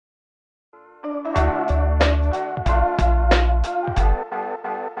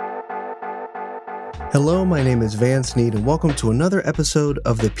Hello, my name is Van Sneed, and welcome to another episode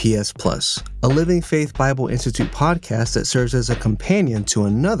of the PS Plus, a Living Faith Bible Institute podcast that serves as a companion to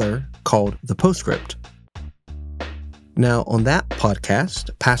another called The Postscript. Now, on that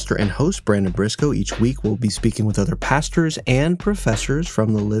podcast, pastor and host Brandon Briscoe each week will be speaking with other pastors and professors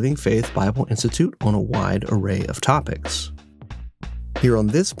from the Living Faith Bible Institute on a wide array of topics. Here on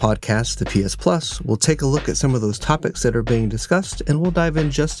this podcast, the PS Plus, we'll take a look at some of those topics that are being discussed, and we'll dive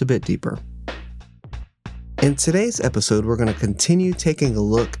in just a bit deeper. In today's episode, we're going to continue taking a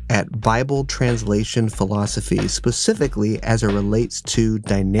look at Bible translation philosophy, specifically as it relates to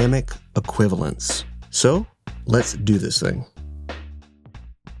dynamic equivalence. So, let's do this thing.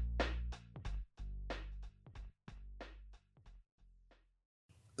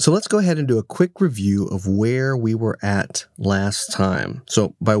 So let's go ahead and do a quick review of where we were at last time.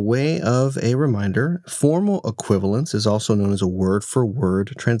 So by way of a reminder, formal equivalence is also known as a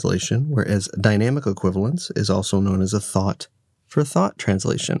word-for-word translation, whereas dynamic equivalence is also known as a thought-for-thought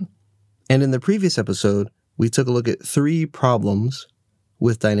translation. And in the previous episode, we took a look at 3 problems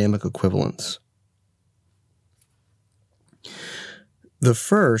with dynamic equivalence. The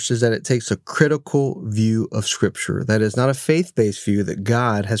first is that it takes a critical view of Scripture. That is not a faith-based view that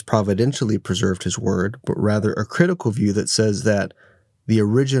God has providentially preserved His Word, but rather a critical view that says that the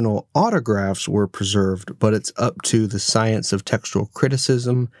original autographs were preserved, but it's up to the science of textual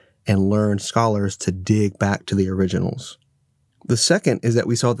criticism and learned scholars to dig back to the originals. The second is that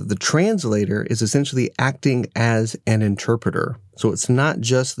we saw that the translator is essentially acting as an interpreter. So it's not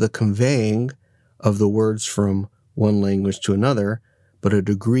just the conveying of the words from one language to another, but a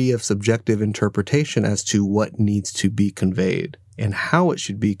degree of subjective interpretation as to what needs to be conveyed and how it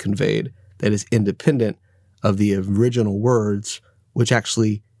should be conveyed that is independent of the original words, which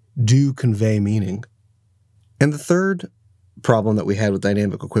actually do convey meaning. And the third problem that we had with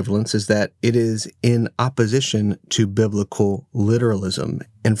dynamic equivalence is that it is in opposition to biblical literalism.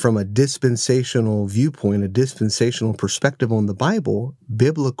 And from a dispensational viewpoint, a dispensational perspective on the Bible,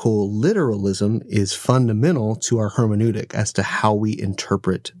 biblical literalism is fundamental to our hermeneutic as to how we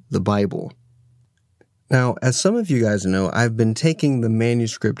interpret the Bible. Now, as some of you guys know, I've been taking the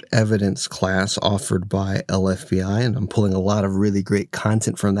manuscript evidence class offered by LFBI, and I'm pulling a lot of really great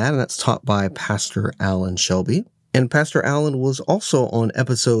content from that, and that's taught by Pastor Alan Shelby. And Pastor Allen was also on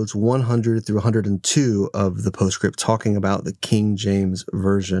episodes 100 through 102 of the Postscript talking about the King James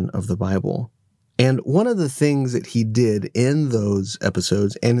Version of the Bible. And one of the things that he did in those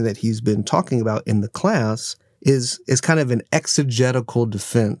episodes and that he's been talking about in the class is kind of an exegetical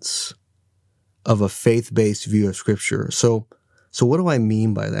defense of a faith-based view of Scripture. So what do I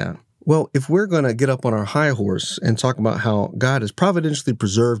mean by that? Well, if we're going to get up on our high horse and talk about how God has providentially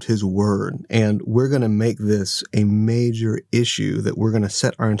preserved His Word, and we're going to make this a major issue that we're going to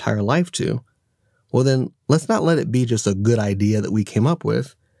set our entire life to, well then, let's not let it be just a good idea that we came up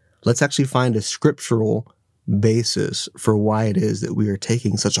with. Let's actually find a scriptural basis for why it is that we are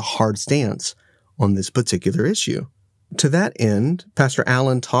taking such a hard stance on this particular issue. To that end, Pastor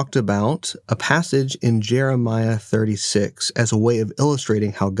Allen talked about a passage in Jeremiah 36 as a way of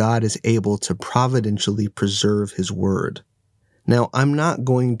illustrating how God is able to providentially preserve His Word. Now, I'm not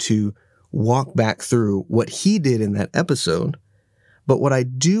going to walk back through what he did in that episode, but what I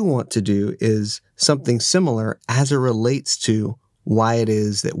do want to do is something similar as it relates to why it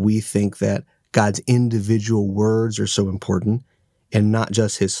is that we think that God's individual words are so important and not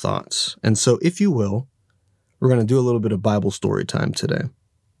just His thoughts. And so, if you will, we're going to do a little bit of Bible story time today.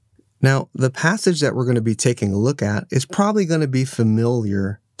 Now, the passage that we're going to be taking a look at is probably going to be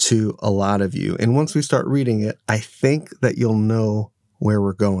familiar to a lot of you. And once we start reading it, I think that you'll know where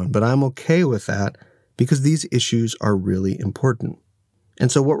we're going. But I'm okay with that because these issues are really important.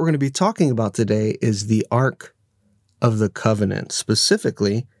 And so what we're going to be talking about today is the Ark of the Covenant,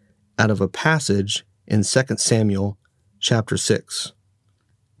 specifically out of a passage in 2 Samuel chapter 6.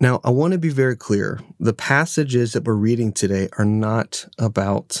 Now, I want to be very clear. The passages that we're reading today are not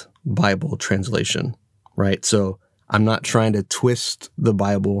about Bible translation, right? So I'm not trying to twist the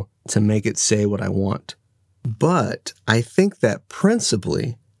Bible to make it say what I want. But I think that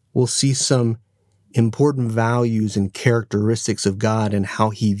principally we'll see some important values and characteristics of God and how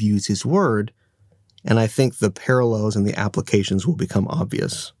He views His Word. And I think the parallels and the applications will become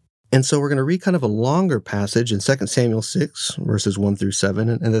obvious. And so we're going to read kind of a longer passage in 2 Samuel 6, verses 1 through 7.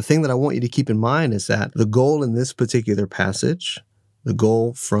 And the thing that I want you to keep in mind is that the goal in this particular passage, the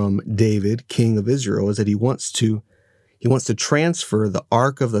goal from David, king of Israel, is that he wants to transfer the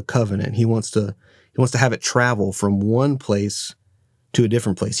Ark of the Covenant. He wants to have it travel from one place to a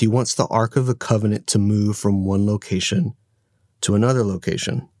different place. He wants the Ark of the Covenant to move from one location to another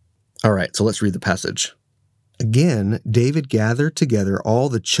location. All right, so let's read the passage. Again, David gathered together all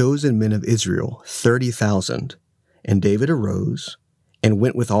the chosen men of Israel, 30,000. And David arose and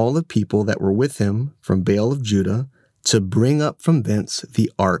went with all the people that were with him from Baal of Judah to bring up from thence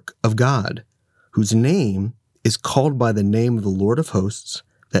the ark of God, whose name is called by the name of the Lord of hosts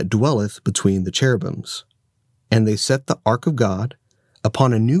that dwelleth between the cherubims. And they set the ark of God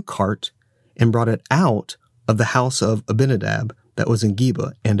upon a new cart and brought it out of the house of Abinadab that was in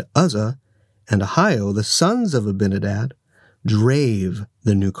Geba, and Uzzah and Ahio, the sons of Abinadab, drave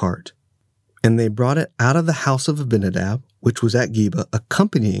the new cart. And they brought it out of the house of Abinadab, which was at Geba,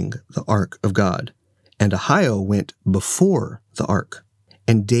 accompanying the ark of God. And Ahio went before the ark.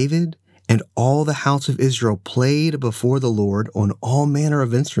 And David and all the house of Israel played before the Lord on all manner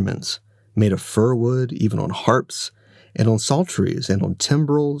of instruments, made of fir wood, even on harps, and on psalteries, and on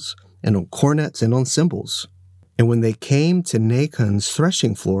timbrels, and on cornets, and on cymbals. And when they came to Nachon's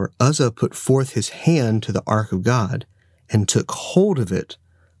threshing floor, Uzzah put forth his hand to the ark of God, and took hold of it,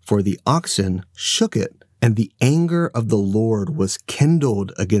 for the oxen shook it. And the anger of the Lord was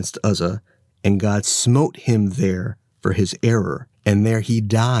kindled against Uzzah, and God smote him there for his error, and there he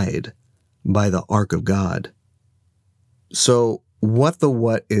died by the ark of God. So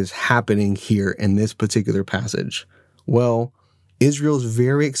what is happening here in this particular passage? Well, Israel's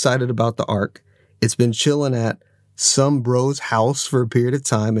very excited about the ark. It's been chilling at some bro's house for a period of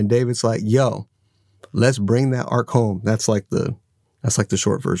time, and David's like, yo, let's bring that ark home. That's like the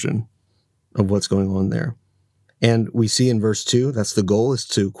short version of what's going on there. And we see in verse 2, that's the goal, is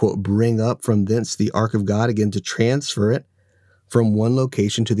to, quote, bring up from thence the ark of God, again, to transfer it from one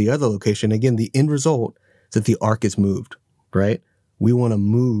location to the other location. Again, the end result is that the ark is moved, right? We want to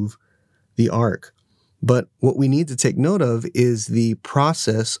move the ark. But what we need to take note of is the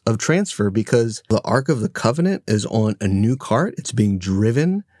process of transfer, because the Ark of the Covenant is on a new cart. It's being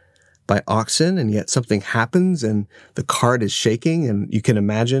driven by oxen, and yet something happens and the cart is shaking. And you can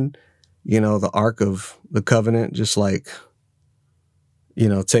imagine, the Ark of the Covenant just like,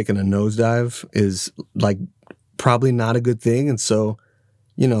 taking a nosedive is like probably not a good thing. And so,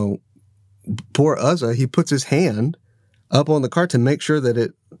 poor Uzzah, he puts his hand up on the cart to make sure that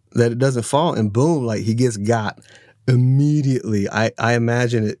it doesn't fall, and boom, like he gets got immediately. I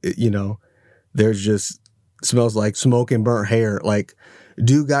imagine it, there's just smells like smoke and burnt hair, like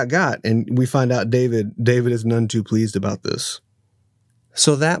dude got. And we find out David is none too pleased about this.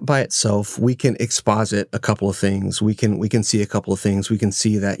 So that by itself, we can exposit a couple of things. We can see a couple of things. We can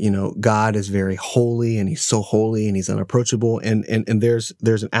see that, God is very holy, and he's so holy, and he's unapproachable, and there's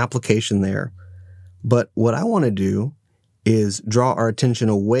an application there. But what I want to do is draw our attention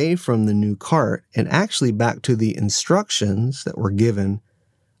away from the new cart and actually back to the instructions that were given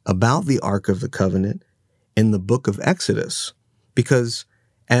about the Ark of the Covenant in the book of Exodus. Because,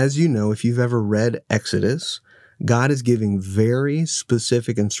 as you know, if you've ever read Exodus, God is giving very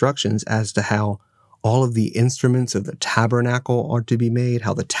specific instructions as to how all of the instruments of the tabernacle are to be made,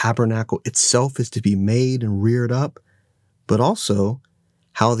 how the tabernacle itself is to be made and reared up, but also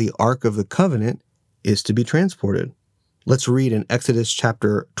how the Ark of the Covenant is to be transported. Let's read in Exodus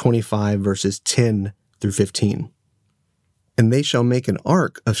chapter 25, verses 10 through 15. And they shall make an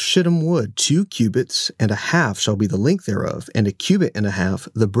ark of shittim wood, 2 cubits and a half shall be the length thereof, and a cubit and a half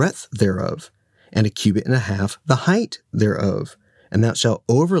the breadth thereof, and a cubit and a half the height thereof. And thou shalt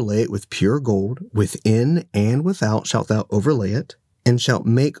overlay it with pure gold, within and without shalt thou overlay it, and shalt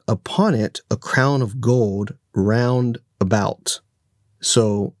make upon it a crown of gold round about.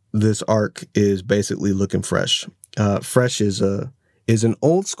 So this ark is basically looking fresh. Fresh is an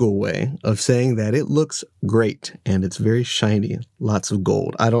old school way of saying that it looks great and it's very shiny, lots of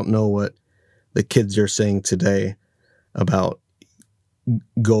gold. I don't know what the kids are saying today about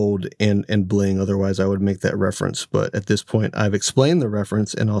gold and bling. Otherwise, I would make that reference. But at this point, I've explained the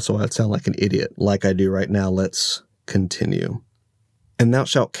reference, and also I'd sound like an idiot like I do right now. Let's continue. And thou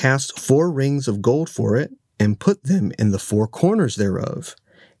shalt cast 4 rings of gold for it, and put them in the 4 corners thereof.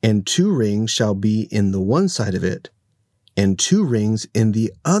 And 2 rings shall be in the one side of it, and 2 rings in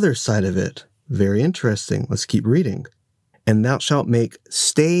the other side of it. Very interesting. Let's keep reading. And thou shalt make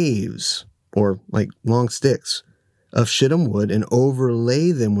staves, or like long sticks, of shittim wood, and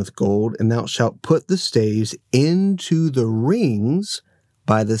overlay them with gold, and thou shalt put the staves into the rings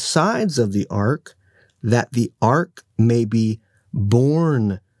by the sides of the ark, that the ark may be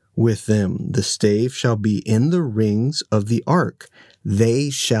borne with them. The stave shall be in the rings of the ark. They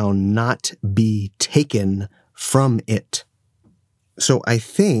shall not be taken from it. So I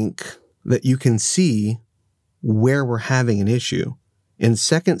think that you can see where we're having an issue. In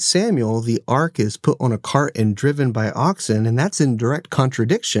 2 Samuel, the ark is put on a cart and driven by oxen, and that's in direct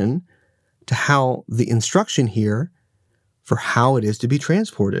contradiction to how the instruction here for how it is to be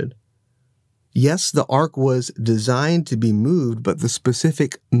transported. Yes, the ark was designed to be moved, but the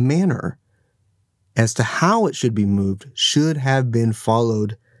specific manner as to how it should be moved should have been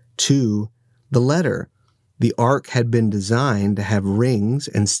followed to the letter. The ark had been designed to have rings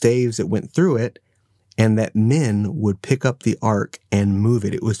and staves that went through it, and that men would pick up the ark and move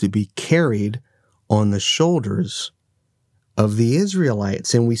it. It was to be carried on the shoulders of the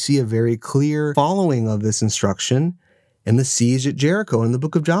Israelites. And we see a very clear following of this instruction in the siege at Jericho in the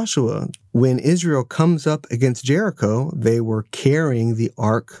book of Joshua. When Israel comes up against Jericho, they were carrying the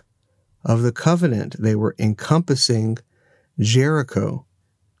Ark of the Covenant. They were encompassing Jericho.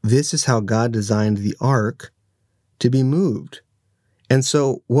 This is how God designed the Ark to be moved. And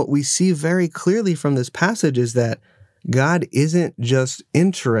so what we see very clearly from this passage is that God isn't just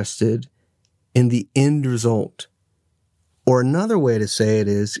interested in the end result. Or another way to say it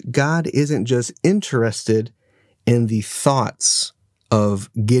is, God isn't just interested in the thoughts of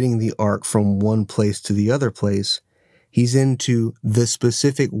getting the ark from one place to the other place. He's into the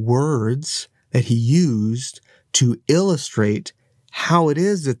specific words that he used to illustrate how it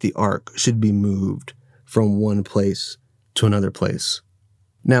is that the ark should be moved from one place to another place.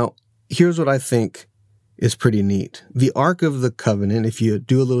 Now, here's what I think is pretty neat. The Ark of the Covenant, if you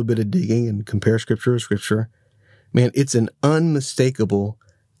do a little bit of digging and compare scripture with scripture, man, it's an unmistakable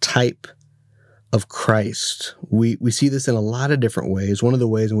type of Christ. We see this in a lot of different ways. One of the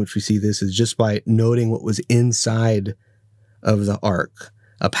ways in which we see this is just by noting what was inside of the ark.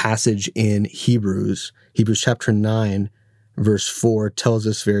 A passage in Hebrews chapter 9, verse 4 tells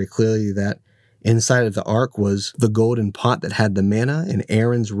us very clearly that inside of the ark was the golden pot that had the manna and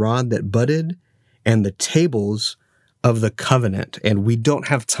Aaron's rod that budded and the tables of the covenant. And we don't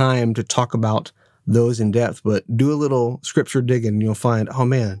have time to talk about those in depth, but do a little scripture digging and you'll find, oh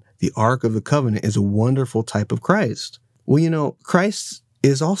man, the Ark of the Covenant is a wonderful type of Christ. Well, Christ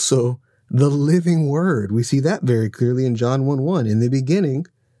is also the living Word. We see that very clearly in John 1:1. In the beginning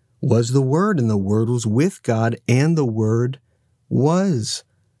was the Word, and the Word was with God, and the Word was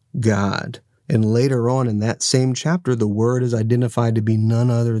God. And later on in that same chapter, the Word is identified to be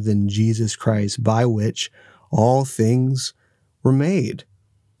none other than Jesus Christ, by which all things were made.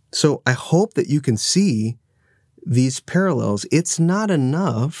 So I hope that you can see these parallels. It's not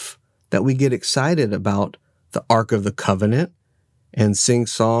enough that we get excited about the Ark of the Covenant and sing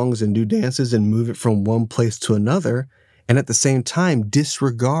songs and do dances and move it from one place to another, and at the same time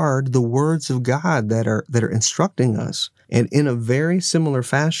disregard the words of God that are instructing us. And in a very similar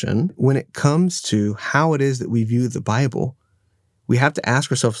fashion, when it comes to how it is that we view the Bible, we have to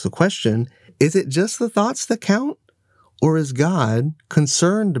ask ourselves the question, is it just the thoughts that count? Or is God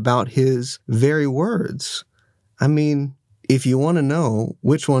concerned about his very words? I mean, if you want to know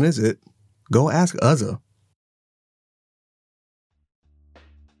which one is it, go ask Uzzah.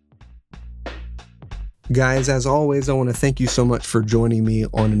 Guys, as always, I want to thank you so much for joining me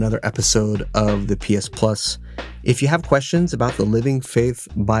on another episode of the PS Plus. If you have questions about the Living Faith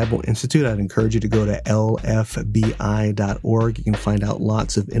Bible Institute, I'd encourage you to go to lfbi.org. You can find out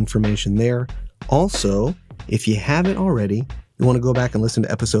lots of information there. Also, if you haven't already, you want to go back and listen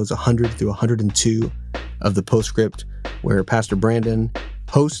to episodes 100 through 102 of the Postscript, where Pastor Brandon,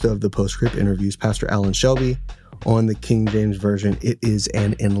 host of the Postscript, interviews Pastor Alan Shelby on the King James Version. It is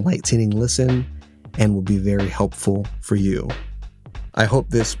an enlightening listen and will be very helpful for you. I hope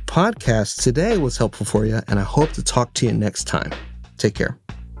this podcast today was helpful for you, and I hope to talk to you next time. Take care.